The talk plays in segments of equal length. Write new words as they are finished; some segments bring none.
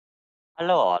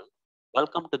Hello all,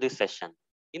 welcome to this session.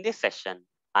 In this session,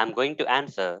 I am going to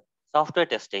answer software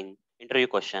testing interview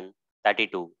question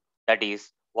 32. That is,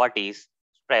 what is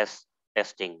stress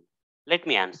testing? Let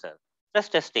me answer. Stress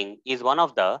testing is one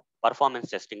of the performance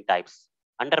testing types.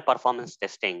 Under performance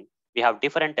testing, we have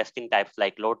different testing types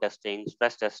like load testing,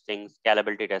 stress testing,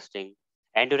 scalability testing,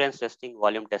 endurance testing,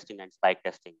 volume testing, and spike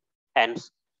testing. Hence,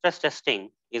 stress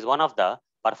testing is one of the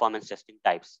performance testing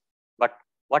types. But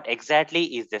what exactly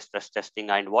is the stress testing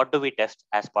and what do we test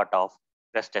as part of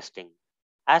stress testing?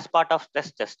 As part of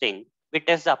stress testing, we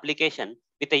test the application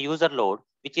with a user load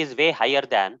which is way higher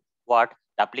than what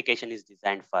the application is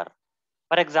designed for.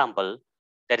 For example,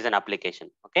 there is an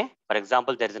application, okay? For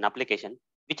example, there is an application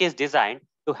which is designed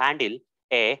to handle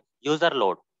a user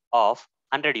load of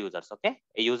 100 users, okay?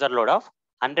 A user load of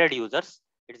 100 users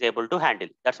it is able to handle.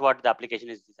 That's what the application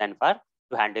is designed for,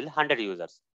 to handle 100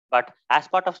 users. But as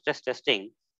part of stress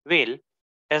testing, we'll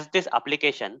test this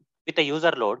application with a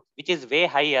user load which is way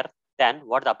higher than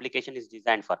what the application is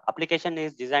designed for. Application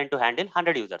is designed to handle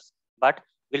 100 users, but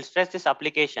we'll stress this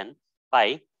application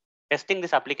by testing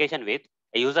this application with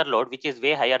a user load which is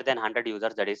way higher than 100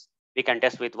 users. That is, we can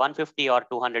test with 150 or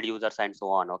 200 users and so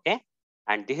on. Okay,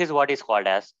 and this is what is called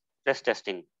as stress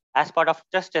testing. As part of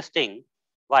stress testing,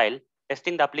 while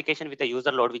testing the application with a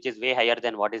user load which is way higher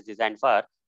than what is designed for,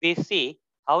 we see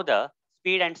how the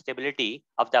speed and stability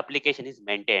of the application is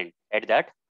maintained at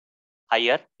that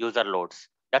higher user loads.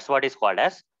 That's what is called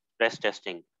as stress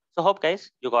testing. So hope guys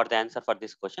you got the answer for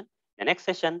this question. The next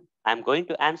session I'm going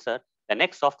to answer the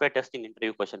next software testing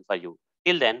interview question for you.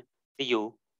 Till then, see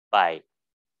you. Bye.